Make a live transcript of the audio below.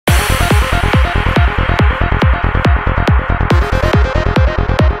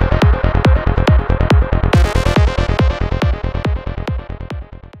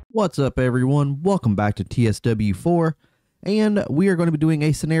What's up, everyone? Welcome back to TSW4, and we are going to be doing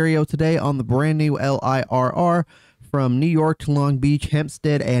a scenario today on the brand new LIRR from New York to Long Beach,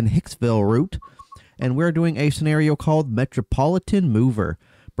 Hempstead, and Hicksville route. And we're doing a scenario called Metropolitan Mover.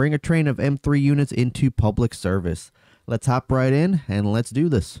 Bring a train of M3 units into public service. Let's hop right in and let's do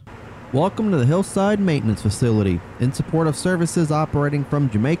this. Welcome to the Hillside Maintenance Facility. In support of services operating from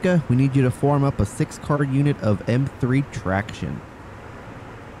Jamaica, we need you to form up a 6-car unit of M3 traction.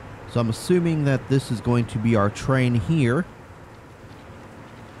 So I'm assuming that this is going to be our train here.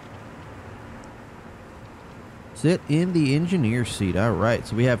 Sit in the engineer seat. All right,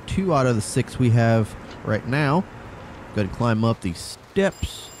 so we have 2 out of the 6 we have right now. Go to climb up these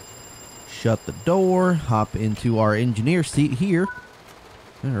steps, shut the door, hop into our engineer seat here.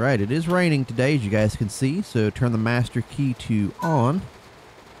 All right, it is raining today, as you guys can see, so turn the master key to on.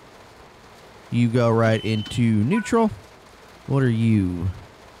 You go right into neutral. What are you?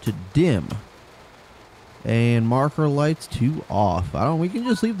 To dim, and marker lights to off. We can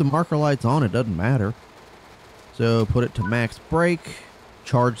just leave the marker lights on, it doesn't matter. So put it to max brake,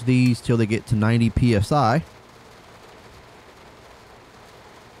 charge these till they get to 90 psi.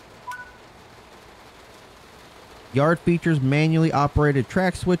 Yard features manually operated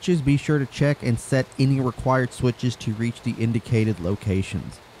track switches. Be sure to check and set any required switches to reach the indicated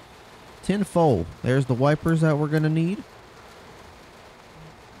locations. 10 fold. There's the wipers that we're going to need.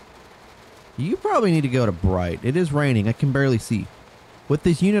 You probably need to go to bright. It is raining. I can barely see. With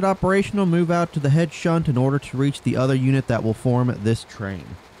this unit operational, move out to the head shunt in order to reach the other unit that will form this train.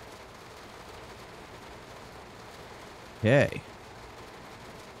 Okay.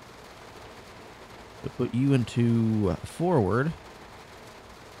 We'll put you into forward.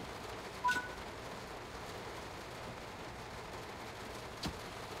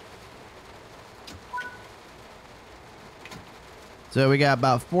 So we got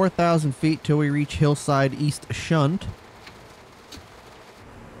about 4,000 feet till we reach Hillside East Shunt.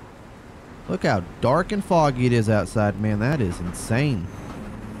 Look how dark and foggy it is outside, man. That is insane.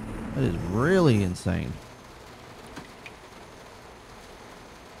 That is really insane.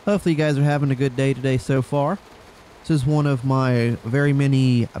 Hopefully you guys are having a good day today so far. This is one of my very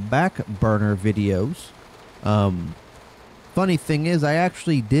many back burner videos. Funny thing is, I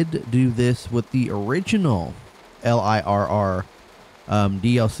actually did do this with the original LIRR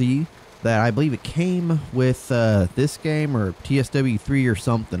DLC that I believe it came with this game or TSW3 or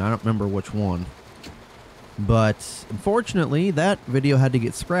something. I don't remember which one. But unfortunately, that video had to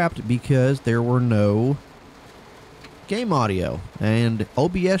get scrapped because there were no game audio. And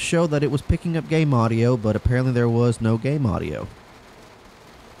OBS showed that it was picking up game audio, but apparently there was no game audio.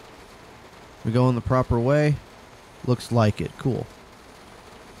 We go in the proper way. Looks like it. Cool.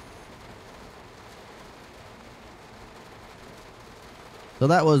 So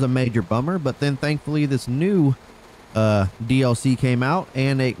that was a major bummer, but then thankfully this new DLC came out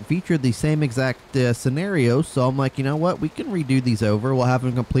and it featured the same exact scenario. So I'm like, you know what? We can redo these over. We'll have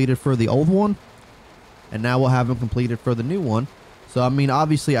them completed for the old one, and now we'll have them completed for the new one. So I mean,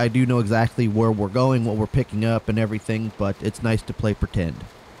 obviously I do know exactly where we're going, what we're picking up and everything, but it's nice to play pretend.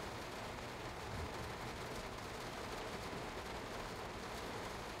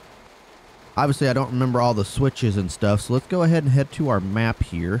 Obviously, I don't remember all the switches and stuff, so let's go ahead and head to our map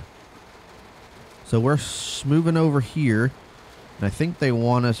here. So we're moving over here, and I think they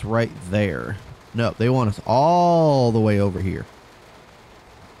want us right there. No, they want us all the way over here.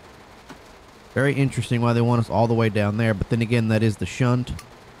 Very interesting why they want us all the way down there, but then again, that is the shunt.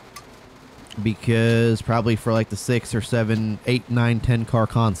 Because probably for like the 6 or 7, 8, 9, 10 car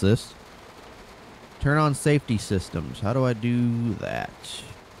consist. Turn on safety systems. How do I do that?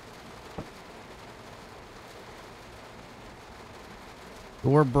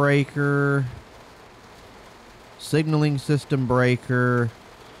 Door breaker, signaling system breaker,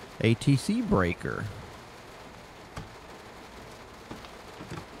 ATC breaker.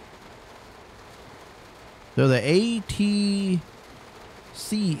 So the ATC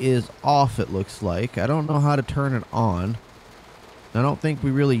is off, it looks like. I don't know how to turn it on. I don't think we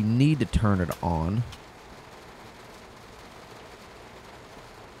really need to turn it on.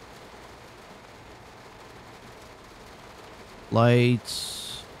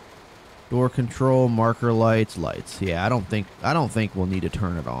 Lights, door control, marker lights, lights. Yeah, I don't think we'll need to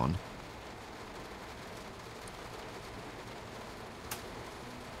turn it on.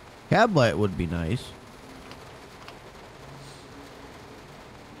 Cab light would be nice.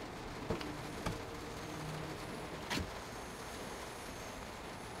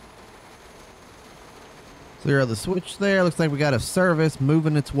 Clear the switch there. Looks like we got a service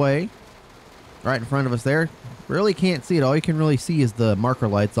moving its way. right in front of us there. Really can't see it. All you can really see is the marker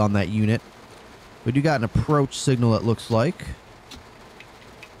lights on that unit. We do got an approach signal, it looks like.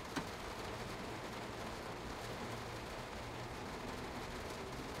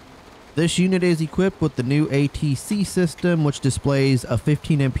 This unit is equipped with the new ATC system, which displays a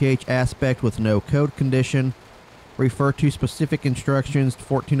 15 mph aspect with no code condition. Refer to specific instructions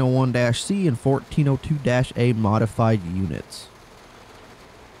 1401-C and 1402-A modified units.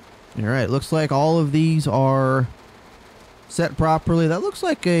 Alright, looks like all of these are set properly. That looks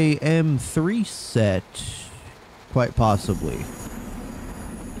like a M3 set, quite possibly.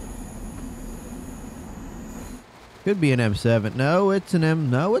 Could be an M7. No, it's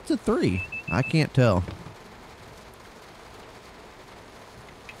an no, it's a 3. I can't tell.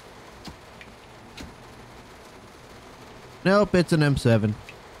 Nope, it's an M7.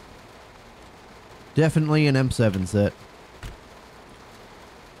 Definitely an M7 set.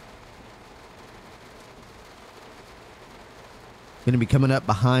 Going to be coming up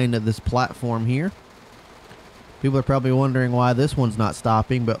behind this platform here. People are probably wondering why this one's not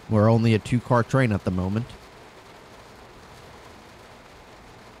stopping, but we're only a 2-car train at the moment.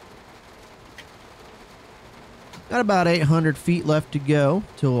 Got about 800 feet left to go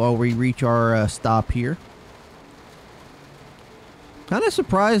till we reach our stop here. Kind of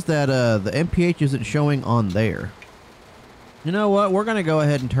surprised that the MPH isn't showing on there. You know what? We're going to go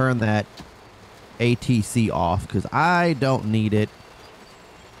ahead and turn that ATC off because I don't need it.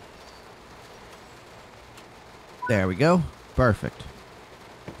 There we go. Perfect.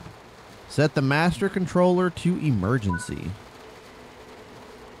 Set the master controller to emergency.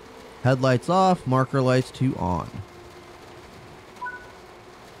 Headlights off, marker lights to on.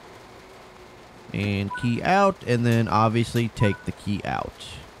 And key out, and then obviously take the key out.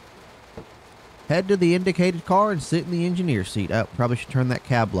 Head to the indicated car and sit in the engineer seat. Oh, probably should turn that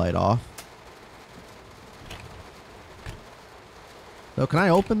cab light off. So can I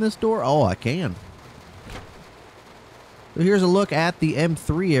open this door? Oh, I can. So here's a look at the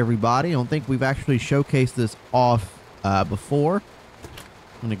M3, everybody. I don't think we've actually showcased this off before.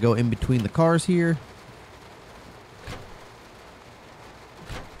 I'm going to go in between the cars here.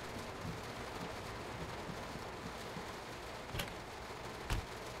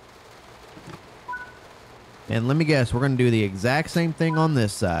 And let me guess, we're going to do the exact same thing on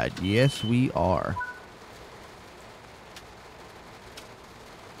this side. Yes, we are.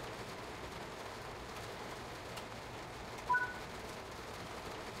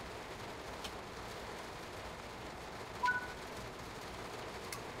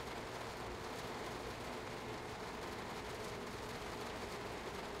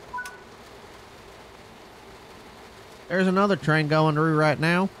 There's another train going through right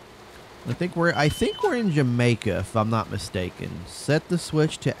now. I think we're in Jamaica, if I'm not mistaken. Set the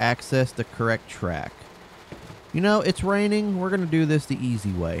switch to access the correct track. You know, it's raining. We're going to do this the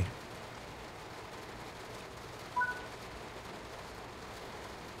easy way.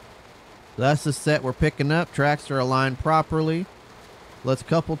 That's the set we're picking up. Tracks are aligned properly. Let's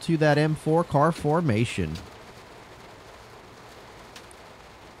couple to that M4 car formation.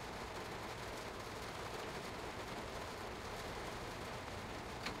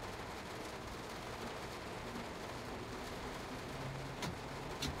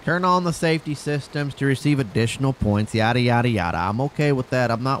 Turn on the safety systems to receive additional points, yada, yada, yada. I'm okay with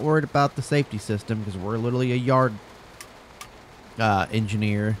that. I'm not worried about the safety system because we're literally a yard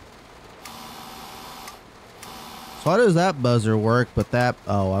engineer. So how does that buzzer work? But that,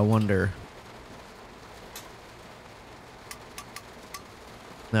 oh, I wonder.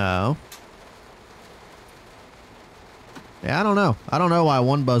 No. Yeah, I don't know. I don't know why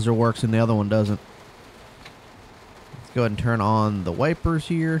one buzzer works and the other one doesn't. Let's go ahead and turn on the wipers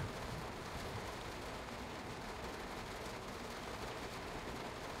here.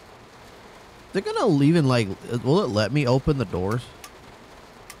 They're gonna leave in like, will it let me open the doors?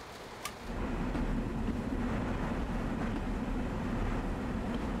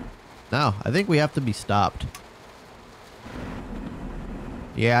 No, I think we have to be stopped.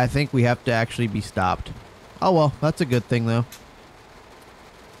 Yeah, I think we have to actually be stopped. Oh well, that's a good thing though.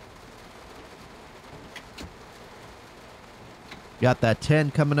 Got that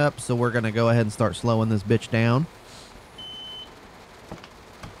 10 coming up, so we're gonna go ahead and start slowing this bitch down.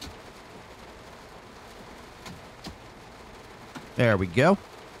 There we go.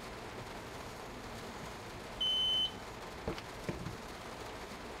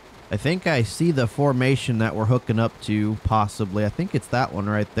 I think I see the formation that we're hooking up to, possibly. I think it's that one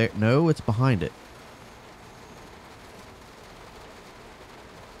right there. No, it's behind it.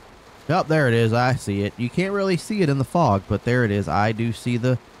 Oh, there it is. I see it. You can't really see it in the fog, but there it is. I do see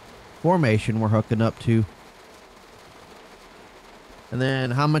the formation we're hooking up to. And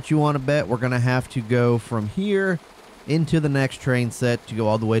then how much you want to bet we're going to have to go from here into the next train set to go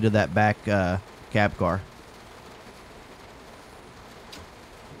all the way to that back cab car.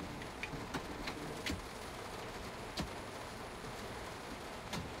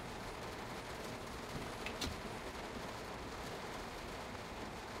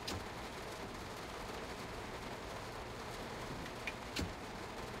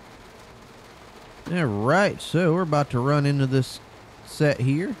 All right, so we're about to run into this set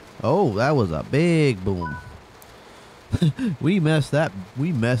here. Oh, that was a big boom. we messed that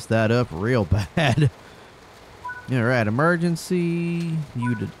up real bad. All right, emergency.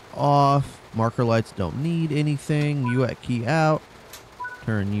 You did off. Marker lights don't need anything. You at key out.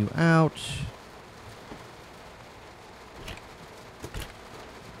 Turn you out.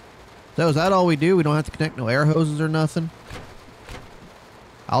 So is that all we do? We don't have to connect no air hoses or nothing?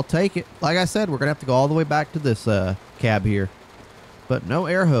 I'll take it. Like I said, we're going to have to go all the way back to this cab here. But no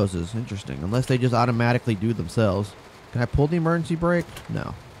air hoses. Interesting. Unless they just automatically do themselves. Can I pull the emergency brake?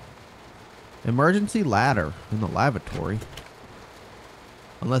 No. Emergency ladder in the lavatory.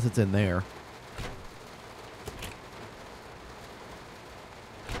 Unless it's in there.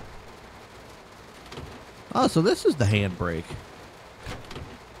 Oh, so this is the handbrake.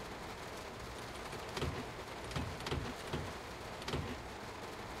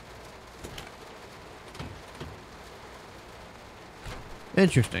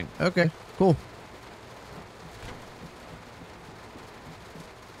 Interesting. Okay, cool.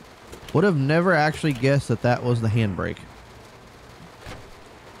 Would have never actually guessed that that was the handbrake.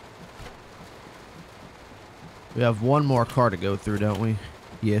 We have one more car to go through, don't we?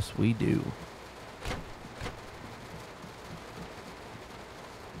 Yes, we do.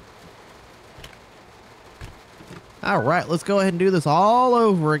 All right, let's go ahead and do this all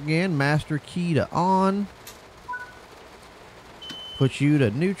over again. Master key to on. Put you to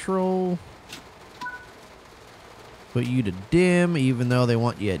neutral. Put you to dim, even though they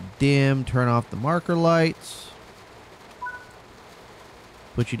want you at dim. Turn off the marker lights.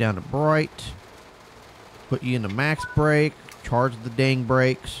 Put you down to bright. Put you into max brake. Charge the dang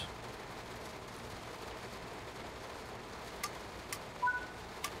brakes.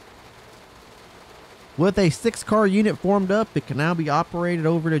 With a 6-car unit formed up, it can now be operated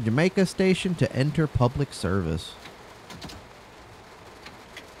over to Jamaica Station to enter public service.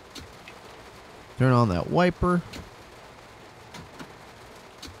 Turn on that wiper.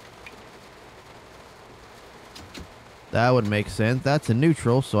 That would make sense. That's a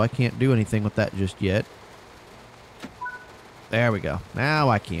neutral, so I can't do anything with that just yet. There we go. Now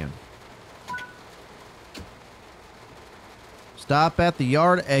I can. Stop at the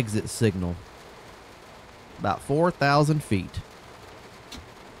yard exit signal. About 4,000 feet.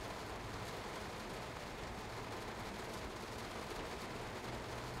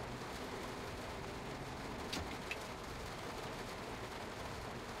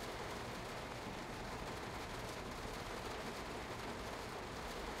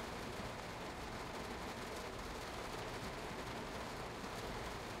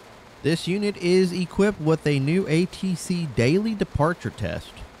 This unit is equipped with a new ATC daily departure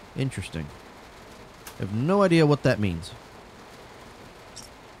test. Interesting. I have no idea what that means.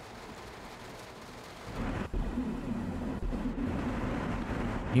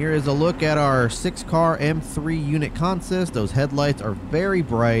 Here is a look at our 6-car M3 unit consist. Those headlights are very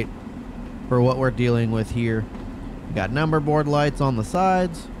bright for what we're dealing with here. We got number board lights on the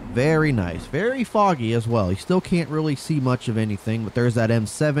sides. Very nice. Very foggy as well. You still can't really see much of anything, but there's that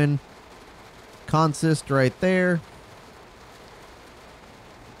M7 consist right there.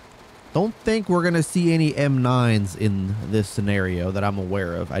 Don't think we're going to see any M9s in this scenario that I'm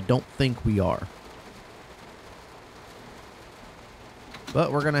aware of. I don't think we are.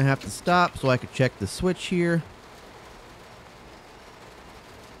 But we're going to have to stop so I could check the switch here.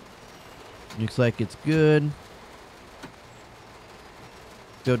 Looks like it's good.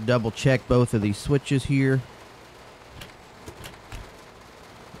 Go double check both of these switches here.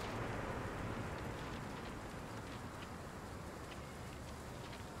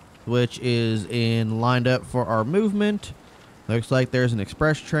 Which is lined up for our movement. Looks like there's an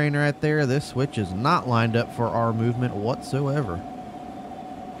express train right there. This switch is not lined up for our movement whatsoever.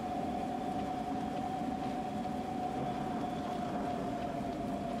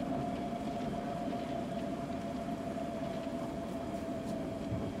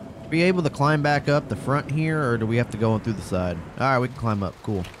 Be able to climb back up the front here, or do we have to go in through the side? Alright, we can climb up.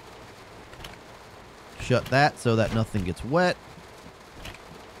 Cool. Shut that so that nothing gets wet.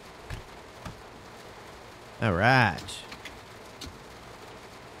 Alright.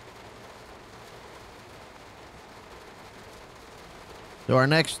 So our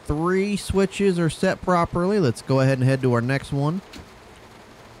next 3 switches are set properly. Let's go ahead and head to our next one.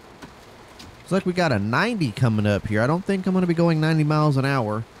 Looks like we got a 90 coming up here. I don't think I'm going to be going 90 miles an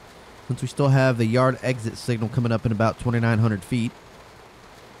hour since we still have the yard exit signal coming up in about 2,900 feet.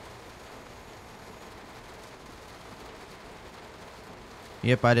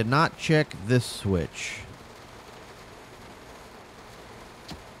 Yep, I did not check this switch.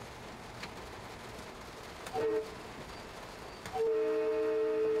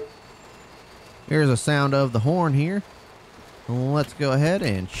 Here's a sound of the horn here. Let's go ahead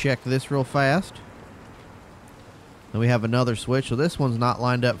and check this real fast. Then we have another switch, so this one's not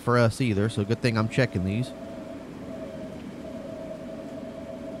lined up for us either, so good thing I'm checking these.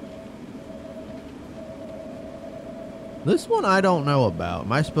 This one I don't know about.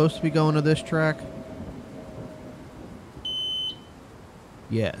 Am I supposed to be going to this track?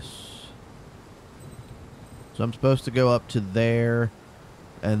 Yes. So I'm supposed to go up to there,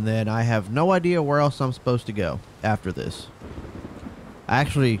 and then I have no idea where else I'm supposed to go after this.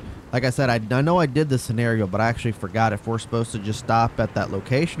 Actually, like I said, I know I did this scenario, but I actually forgot if we're supposed to just stop at that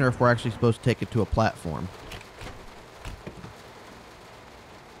location or if we're actually supposed to take it to a platform.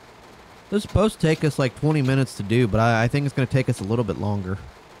 This is supposed to take us like 20 minutes to do, but I think it's going to take us a little bit longer.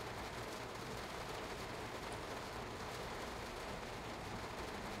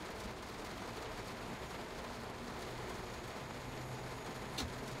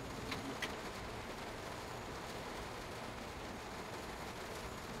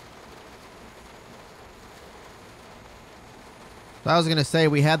 So I was going to say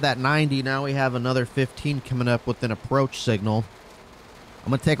we had that 90, now we have another 15 coming up with an approach signal. I'm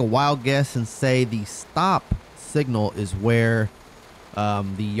going to take a wild guess and say the stop signal is where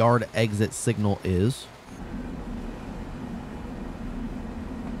the yard exit signal is.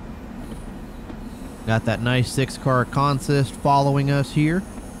 Got that nice 6-car consist following us here.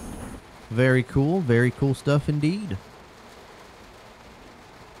 Very cool stuff indeed.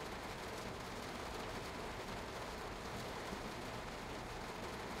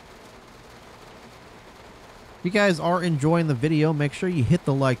 If you guys are enjoying the video, make sure you hit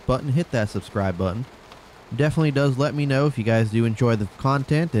the like button, hit that subscribe button. Definitely does let me know if you guys do enjoy the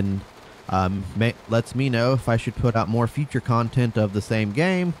content, and lets me know if I should put out more future content of the same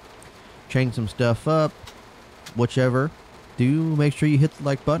game, change some stuff up, whichever. Do make sure you hit the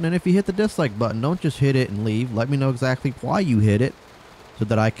like button, and if you hit the dislike button, don't just hit it and leave. Let me know exactly why you hit it so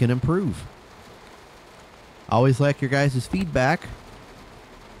that I can improve. I always like your guys' feedback.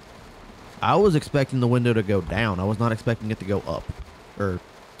 I was expecting the window to go down. I was not expecting it to go up or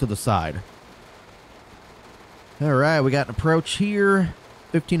to the side. All right, we got an approach here.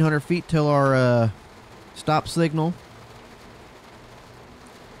 1,500 feet till our stop signal.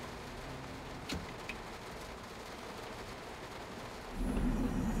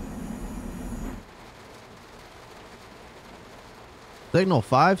 Signal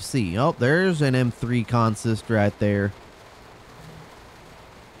 5C. Oh, there's an M3 consist right there.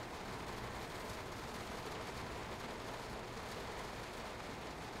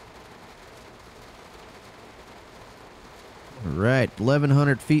 Right,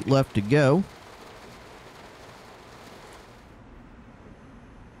 1,100 feet left to go.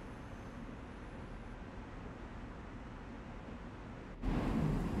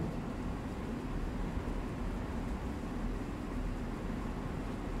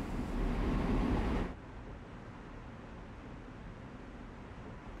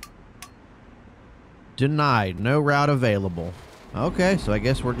 Denied, no route available. Okay, so I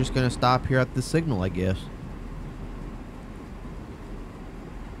guess we're just going to stop here at the signal, I guess.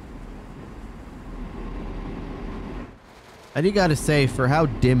 I do gotta say, for how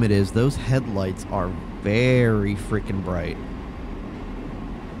dim it is, those headlights are very freaking bright.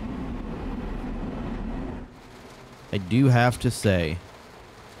 I do have to say.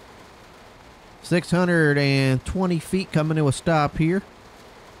 620 feet coming to a stop here.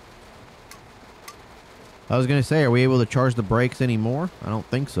 I was gonna say, are we able to charge the brakes anymore? I don't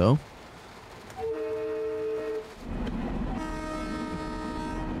think so.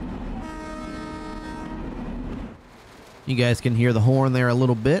 You guys can hear the horn there a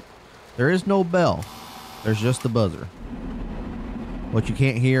little bit. There is no bell. There's just the buzzer, what you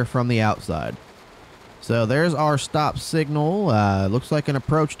can't hear from the outside. So there's our stop signal. Looks like an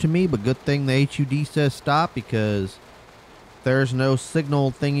approach to me, but good thing the HUD says stop, because there's no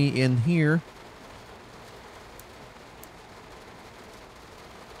signal thingy in here.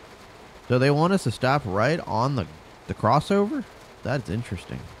 So they want us to stop right on the crossover? That's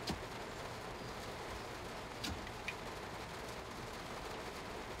interesting.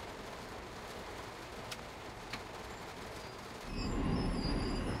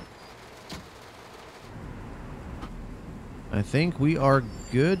 I think we are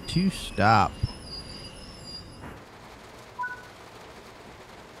good to stop.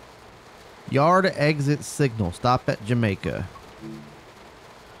 Yard exit signal. Stop at Jamaica.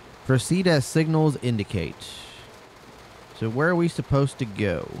 Proceed as signals indicate. So where are we supposed to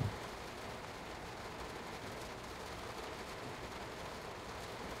go?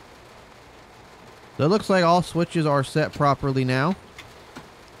 So it looks like all switches are set properly now.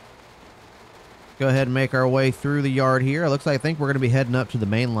 Go ahead and make our way through the yard here. It looks like I think we're going to be heading up to the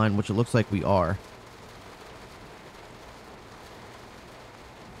main line, which it looks like we are.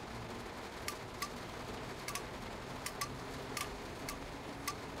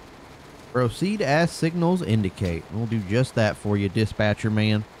 Proceed as signals indicate. We'll do just that for you, dispatcher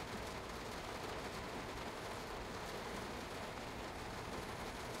man.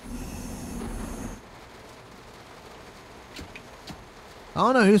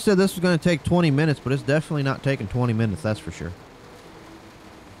 I don't know who said this was going to take 20 minutes, but it's definitely not taking 20 minutes, that's for sure.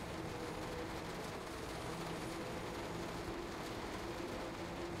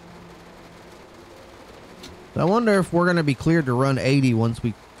 So I wonder if we're going to be cleared to run 80 once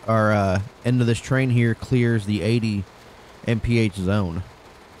we our end of this train here clears the 80 mph zone.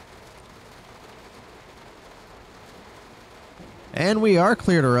 And we are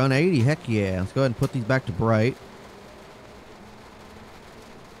clear to run 80. Heck yeah. Let's go ahead and put these back to bright.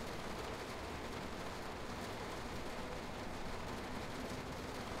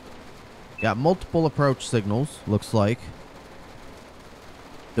 Got multiple approach signals, looks like.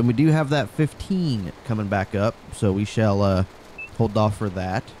 Then we do have that 15 coming back up, so we shall hold off for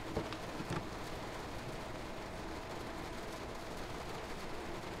that.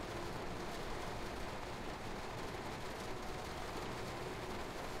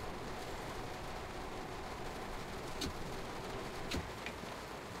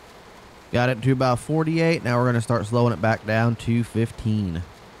 Got it to about 48. Now we're going to start slowing it back down to 15.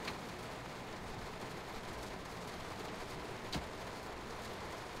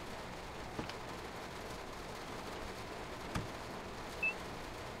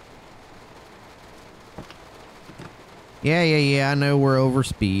 Yeah, I know we're over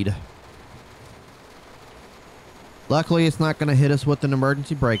speed. Luckily, it's not going to hit us with an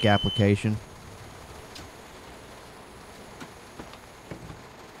emergency brake application.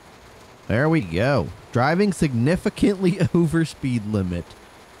 There we go. Driving significantly over speed limit.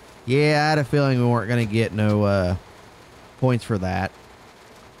 Yeah, I had a feeling we weren't going to get no points for that.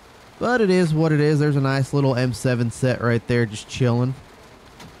 But it is what it is. There's a nice little M7 set right there just chilling.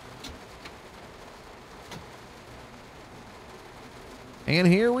 And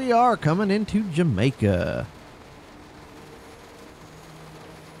here we are coming into Jamaica.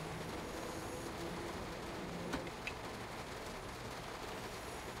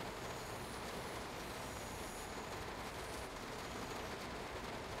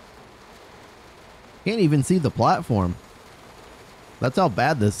 Can't even see the platform. That's how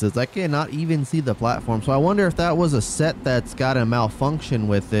bad this is. I cannot even see the platform. So I wonder if that was a set that's got a malfunction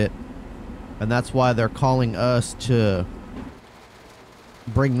with it. And that's why they're calling us to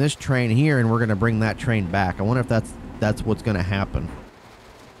bring this train here, and we're going to bring that train back. I wonder if that's what's going to happen.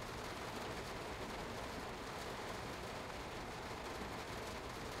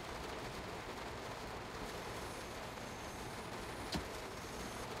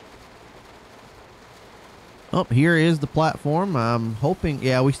 Oh, here is the platform. I'm hoping,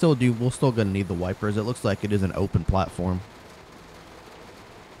 yeah, we're still going to need the wipers. It looks like it is an open platform.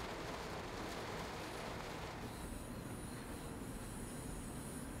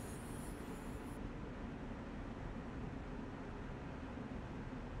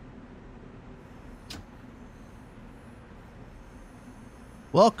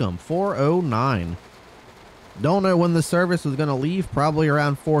 Welcome, 409. Don't know when the service is going to leave. Probably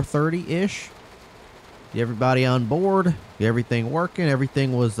around 4:30-ish. Everybody on board. Everything working.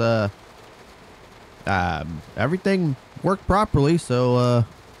 Everything was, everything worked properly. So,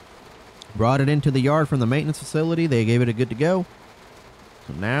 brought it into the yard from the maintenance facility. They gave it a good to go.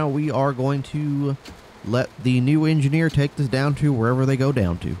 So now we are going to let the new engineer take this down to wherever they go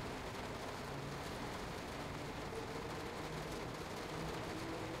down to.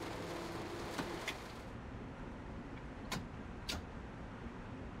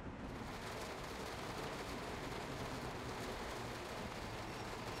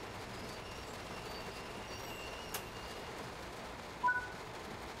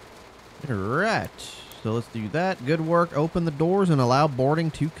 Alright, so let's do that. Good work. Open the doors and allow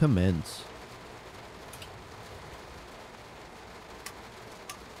boarding to commence.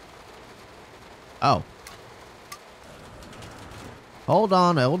 Oh. Hold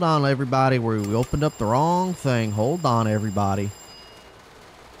on, everybody. We opened up the wrong thing. Hold on, everybody.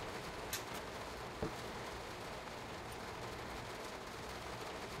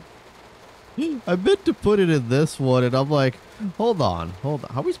 I meant to put it in this one, and I'm like, hold on. How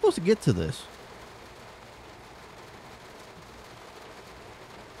are we supposed to get to this?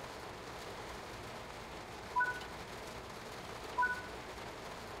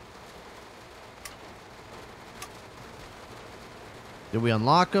 Did we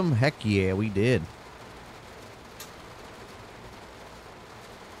unlock them? Heck yeah, we did.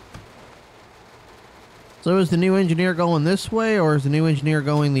 So is the new engineer going this way, or is the new engineer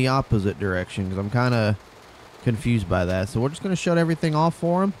going the opposite direction? Because I'm kind of confused by that. So we're just going to shut everything off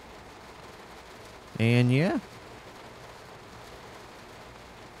for him. And yeah.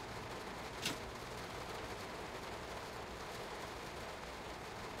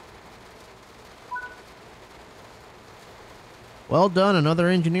 Well done. Another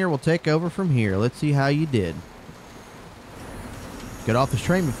engineer will take over from here. Let's see how you did. Get off this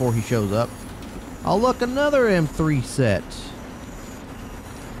train before he shows up. Oh, look, another M3 set.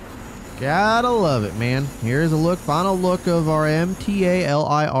 Gotta love it, man. Here's a look, final look of our MTA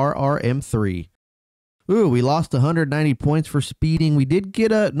LIRR M3. Ooh, we lost 190 points for speeding. We did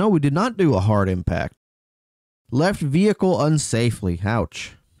get a... No, we did not do a hard impact. Left vehicle unsafely.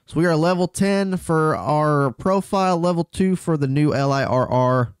 Ouch. So we are level 10 for our profile, level 2 for the new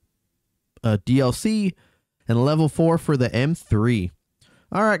LIRR DLC, and level 4 for the M3.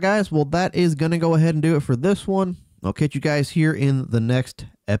 All right, guys. Well, that is going to go ahead and do it for this one. I'll catch you guys here in the next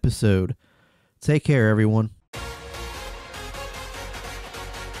episode. Take care, everyone.